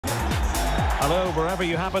Hello, wherever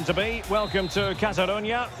you happen to be. Welcome to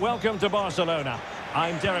Catalonia. Welcome to Barcelona.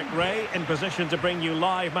 I'm Derek Ray, in position to bring you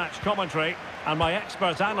live match commentary. And my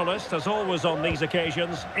expert analyst, as always on these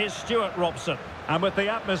occasions, is Stuart Robson. And with the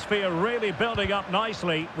atmosphere really building up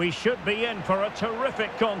nicely, we should be in for a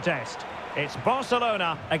terrific contest. It's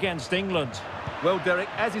Barcelona against England. Well, Derek,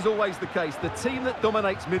 as is always the case, the team that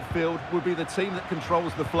dominates midfield will be the team that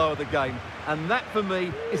controls the flow of the game. And that, for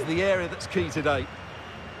me, is the area that's key today.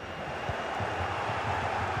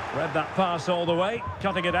 Read that pass all the way,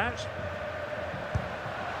 cutting it out.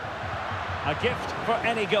 A gift for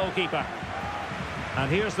any goalkeeper.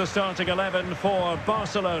 And here's the starting 11 for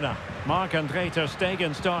Barcelona. Marc-André ter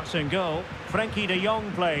Stegen starts in goal. Frenkie de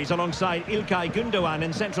Jong plays alongside İlkay Gündoğan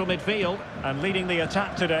in central midfield. And leading the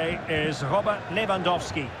attack today is Robert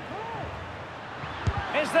Lewandowski.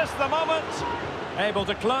 Is this the moment? Able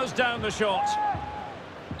to close down the shot.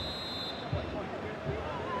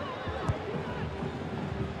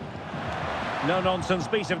 No-nonsense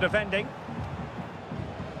piece of defending.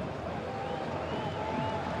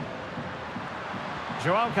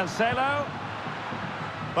 Joao Cancelo.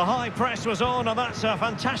 The high press was on, and that's a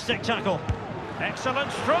fantastic tackle.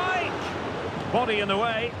 Excellent strike. Body in the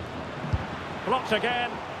way. Blocked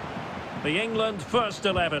again. The England first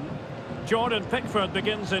 11. Jordan Pickford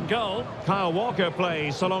begins in goal. Kyle Walker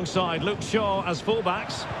plays alongside Luke Shaw as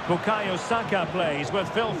fullbacks. Bukayo Saka plays with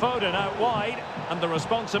Phil Foden out wide. And the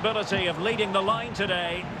responsibility of leading the line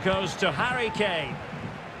today goes to Harry Kane.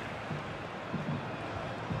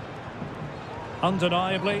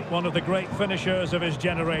 Undeniably, one of the great finishers of his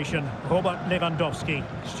generation, Robert Lewandowski.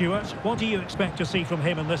 Stuart, what do you expect to see from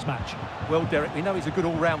him in this match? Well, Derek, we know he's a good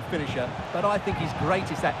all-round finisher, but I think his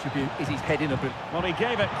greatest attribute is his heading ability. Well, he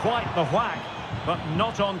gave it quite the whack, but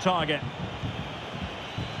not on target.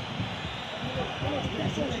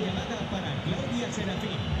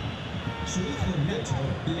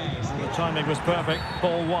 The timing was perfect.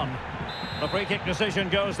 Ball one. The free-kick decision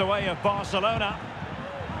goes the way of Barcelona.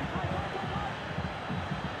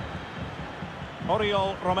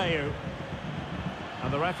 Oriol Romeu.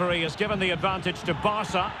 And the referee has given the advantage to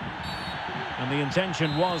Barca. And the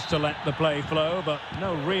intention was to let the play flow, but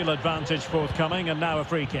no real advantage forthcoming, and now a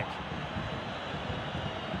free kick.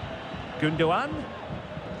 Gündoğan.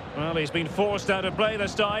 Well, he's been forced out of play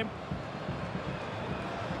this time.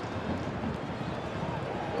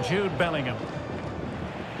 Jude Bellingham.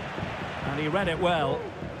 And he read it well.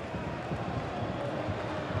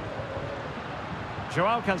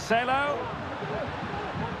 Joao Cancelo.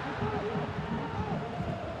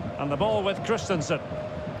 And the ball with Christensen.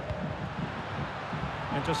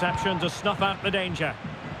 Interception to snuff out the danger.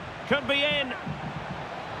 Could be in.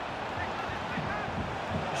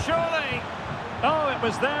 Surely. Oh, it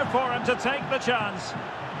was there for him to take the chance.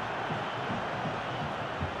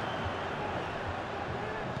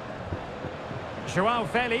 Joao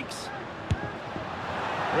Felix.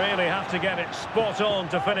 Really have to get it spot on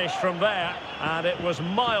to finish from there. And it was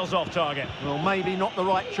miles off target. Well, maybe not the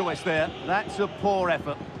right choice there. That's a poor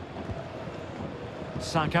effort.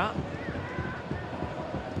 Saka.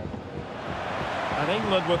 And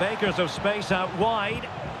England with acres of space out wide.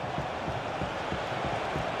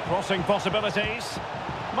 Crossing possibilities.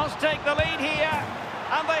 Must take the lead here.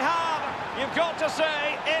 And they have. You've got to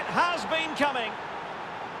say, it has been coming.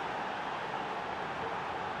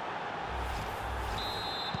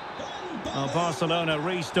 Well, Barcelona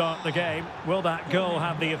restart the game. Will that goal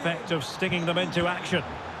have the effect of stinging them into action?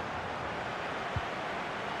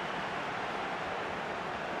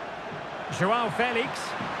 Joao Felix.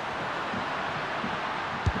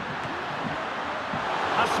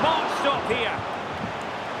 A smart stop here.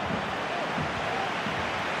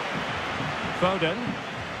 Foden.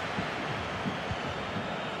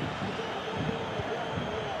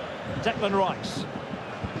 Declan Rice.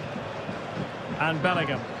 And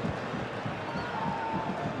Bellingham.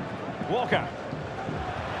 Walker.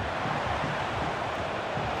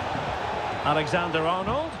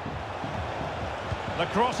 Alexander-Arnold. The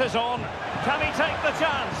cross is on. Can he take the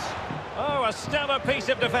chance? Oh, a stellar piece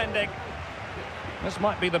of defending. This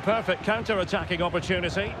might be the perfect counter-attacking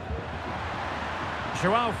opportunity.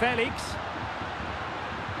 Joao Felix.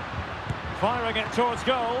 Firing it towards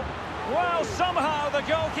goal. Well, somehow the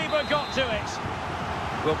goalkeeper got to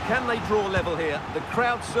it. Well, can they draw level here? The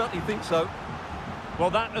crowd certainly think so. Well,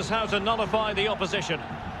 that is how to nullify the opposition.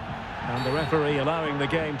 And the referee allowing the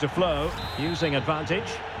game to flow, using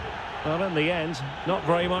advantage. Well, in the end, not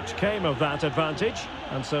very much came of that advantage,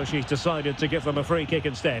 and so she's decided to give them a free kick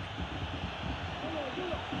instead.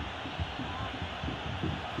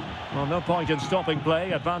 Well, no point in stopping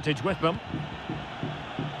play, advantage with them.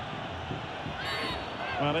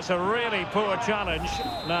 Well, it's a really poor challenge.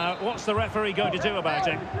 Now, what's the referee going to do about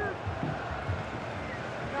it?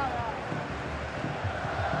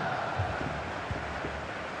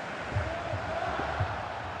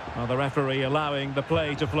 Well, the referee allowing the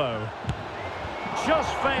play to flow.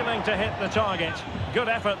 Just failing to hit the target. Good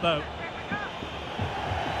effort, though.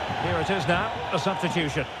 Here it is now, a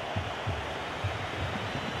substitution.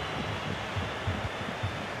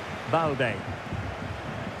 Balde.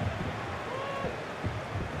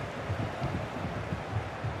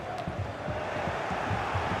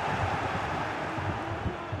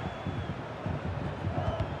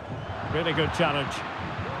 Really good challenge.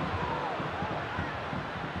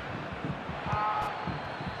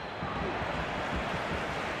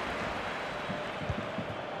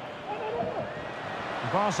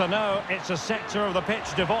 Barca know it's a sector of the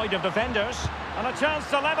pitch devoid of defenders, and a chance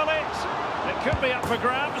to level it. It could be up for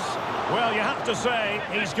grabs. Well, you have to say,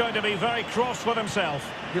 he's going to be very cross with himself.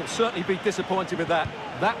 He'll certainly be disappointed with that.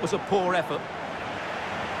 That was a poor effort.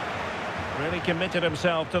 Really committed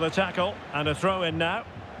himself to the tackle, and a throw-in now.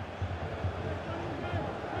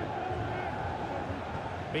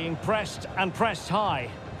 Being pressed and pressed high.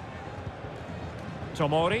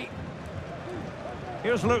 Tomori.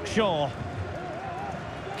 Here's Luke Shaw.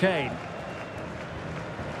 Kane.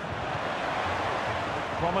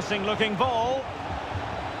 Promising looking ball.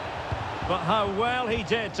 But how well he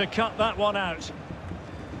did to cut that one out.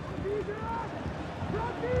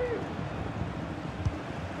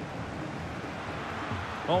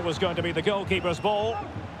 Always going to be the goalkeeper's ball.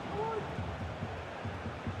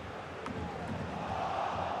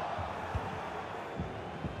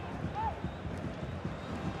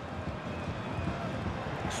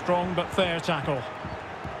 Strong but fair tackle.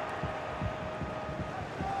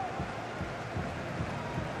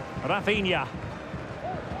 Rafinha.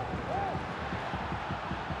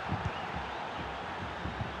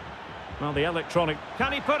 Well, the electronic...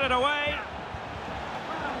 Can he put it away?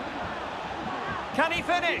 Can he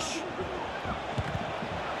finish?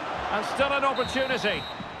 And still an opportunity.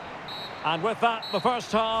 And with that, the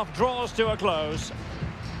first half draws to a close.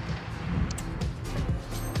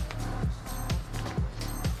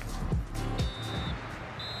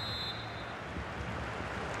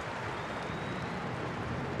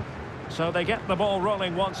 So they get the ball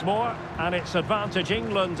rolling once more, and it's advantage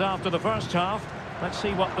England after the first half. Let's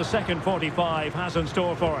see what the second 45 has in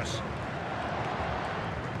store for us.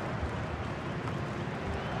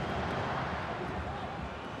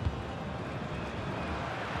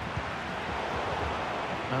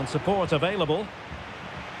 And support available.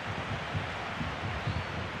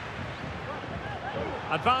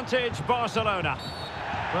 Advantage Barcelona.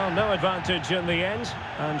 Well, no advantage in the end,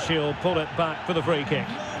 and she'll pull it back for the free kick.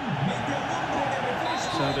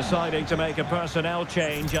 So deciding to make a personnel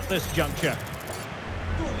change at this juncture.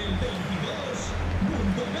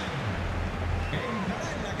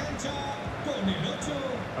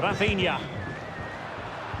 Rafinha.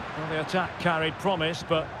 Well, the attack carried promise,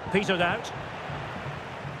 but petered out.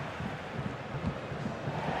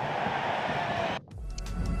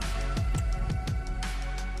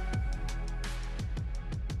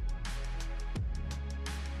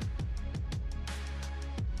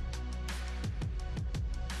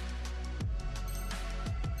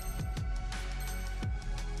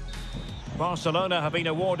 Barcelona have been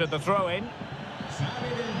awarded the throw-in.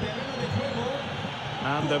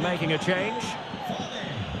 And they're making a change.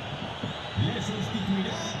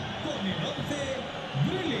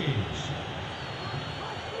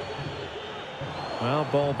 Well,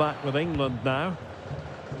 ball back with England now.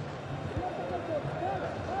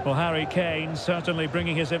 Well, Harry Kane certainly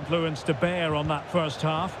bringing his influence to bear on that first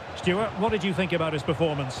half. Stuart, what did you think about his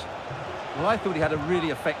performance? Well, I thought he had a really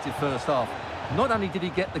effective first half. Not only did he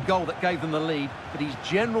get the goal that gave them the lead, but his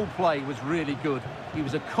general play was really good. He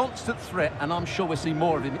was a constant threat, and I'm sure we'll see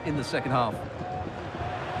more of him in the second half.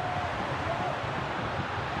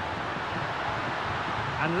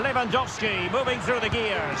 And Lewandowski moving through the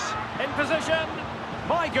gears. In position.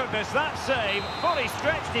 My goodness, that save. Fully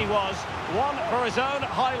stretched he was. One for his own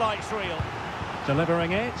highlights reel.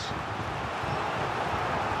 Delivering it.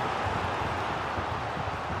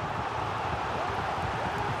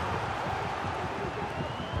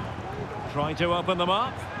 Trying to open them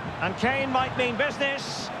up. And Kane might mean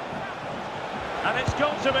business. And it's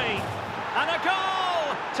got to be. And a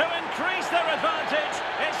goal to increase their advantage.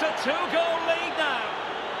 It's a two-goal lead now.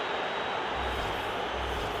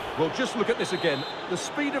 Well, just look at this again. The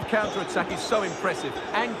speed of counter-attack is so impressive.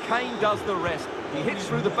 And Kane does the rest. He hits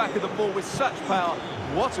through the back of the ball with such power.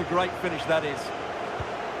 What a great finish that is.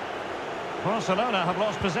 Barcelona have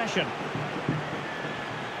lost possession.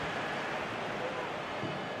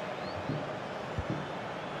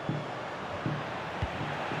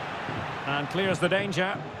 And clears the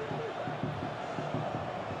danger.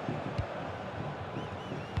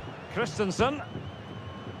 Christensen.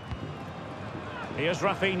 Here's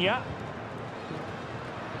Rafinha.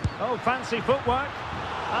 Oh, fancy footwork.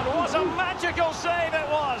 And what a magical save it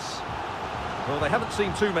was! Well, they haven't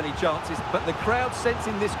seen too many chances, but the crowd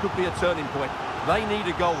sensing this could be a turning point. They need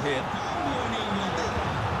a goal here.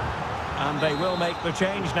 And they will make the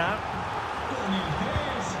change now.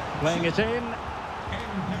 Playing it in.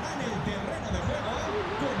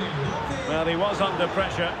 Well, he was under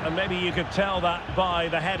pressure, and maybe you could tell that by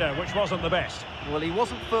the header, which wasn't the best. Well, he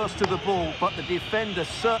wasn't first to the ball, but the defender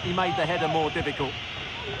certainly made the header more difficult.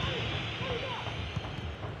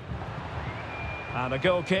 And a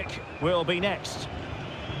goal kick will be next.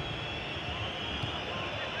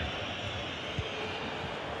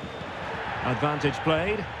 Advantage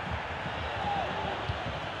played.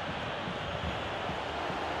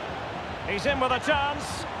 He's in with a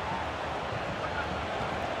chance.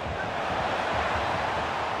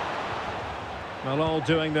 Well, all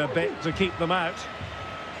doing their bit to keep them out.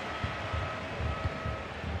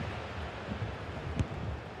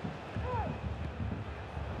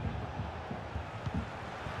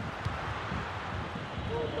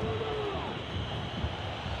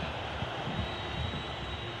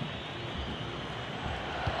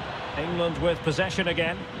 England with possession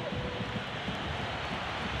again.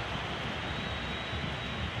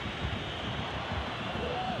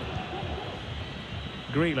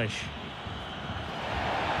 Grealish.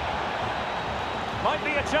 Might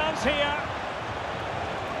be a chance here.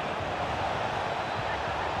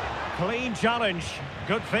 Clean challenge.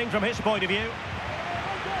 Good thing from his point of view.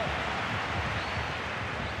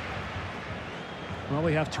 Well,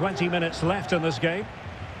 we have 20 minutes left in this game.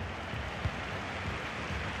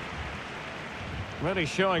 Really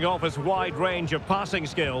showing off his wide range of passing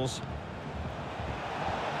skills.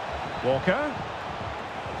 Walker.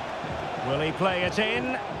 Will he play it in?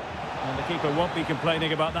 And the keeper won't be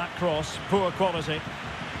complaining about that cross. Poor quality.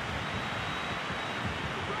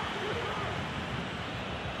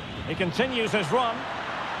 He continues his run.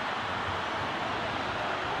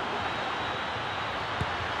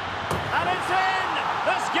 And it's in!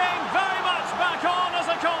 This game very much back on as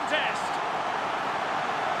a contest.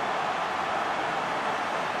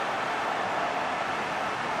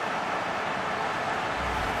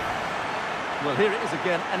 Well, here it is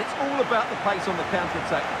again, and it's all about the pace on the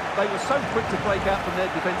counter-attack. They were so quick to break out from their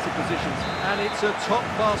defensive positions, and it's a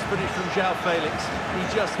top-class finish from João Felix. He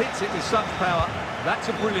just hits it with such power. That's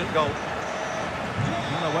a brilliant goal.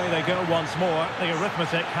 And away they go once more, the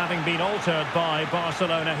arithmetic having been altered by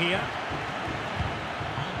Barcelona here.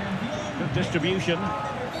 Good distribution.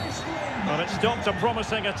 But it stopped a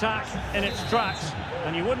promising attack in its tracks,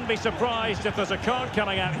 and you wouldn't be surprised if there's a card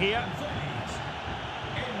coming out here.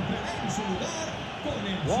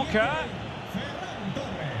 Walker.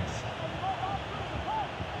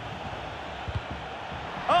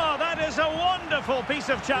 Oh, that is a wonderful piece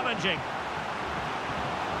of challenging.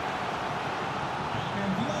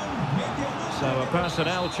 So a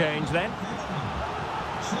personnel change then.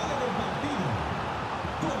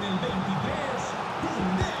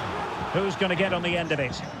 Who's going to get on the end of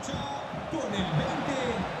it?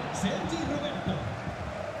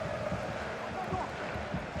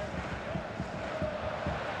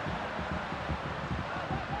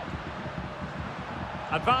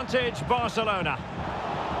 Advantage Barcelona.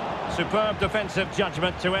 Superb defensive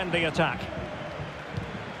judgment to end the attack.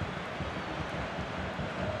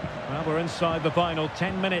 Well, we're inside the final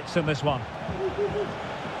 10 minutes in this one.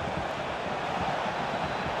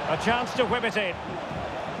 A chance to whip it in.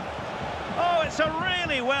 Oh, it's a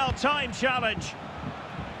really well-timed challenge.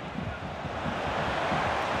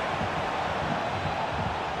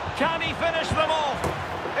 Can he finish them off?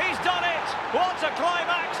 He's done it! What a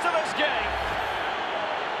climax to this game!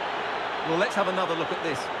 Well, let's have another look at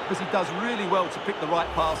this, because he does really well to pick the right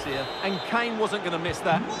pass here, and Kane wasn't going to miss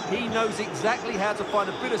that. He knows exactly how to find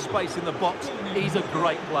a bit of space in the box. He's a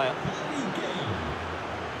great player.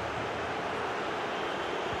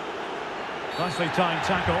 Nicely timed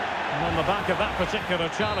tackle, and on the back of that particular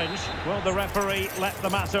challenge, will the referee let the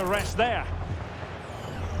matter rest there?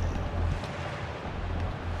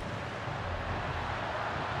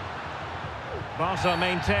 Barca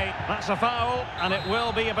maintain. That's a foul, and it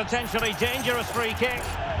will be a potentially dangerous free kick.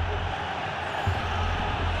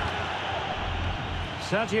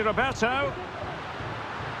 Sergi Roberto.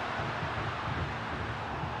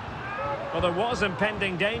 Well, there was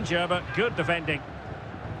impending danger, but good defending.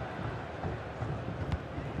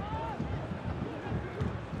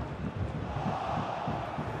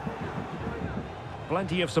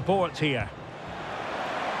 Plenty of support here.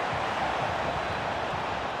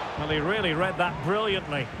 Well, he really read that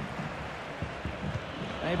brilliantly.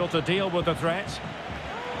 Able to deal with the threat.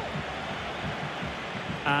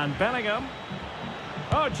 And Bellingham.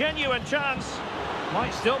 Oh, genuine chance.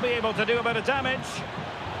 Might still be able to do a bit of damage.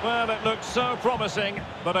 Well, it looked so promising,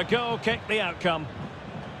 but a goal kicked the outcome.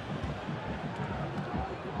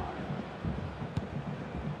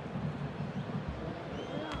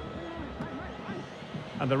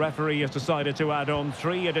 And the referee has decided to add on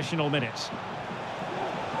 3 additional minutes.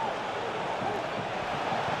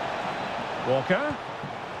 Walker.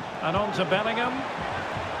 And on to Bellingham.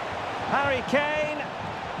 Harry Kane.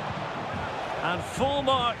 And full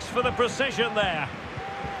marks for the precision there.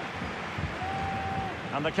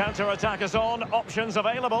 And the counter-attack is on. Options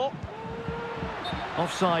available.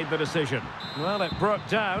 Offside the decision. Well, it broke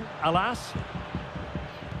down, alas.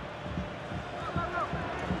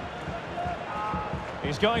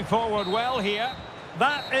 He's going forward well here.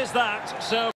 That is that. So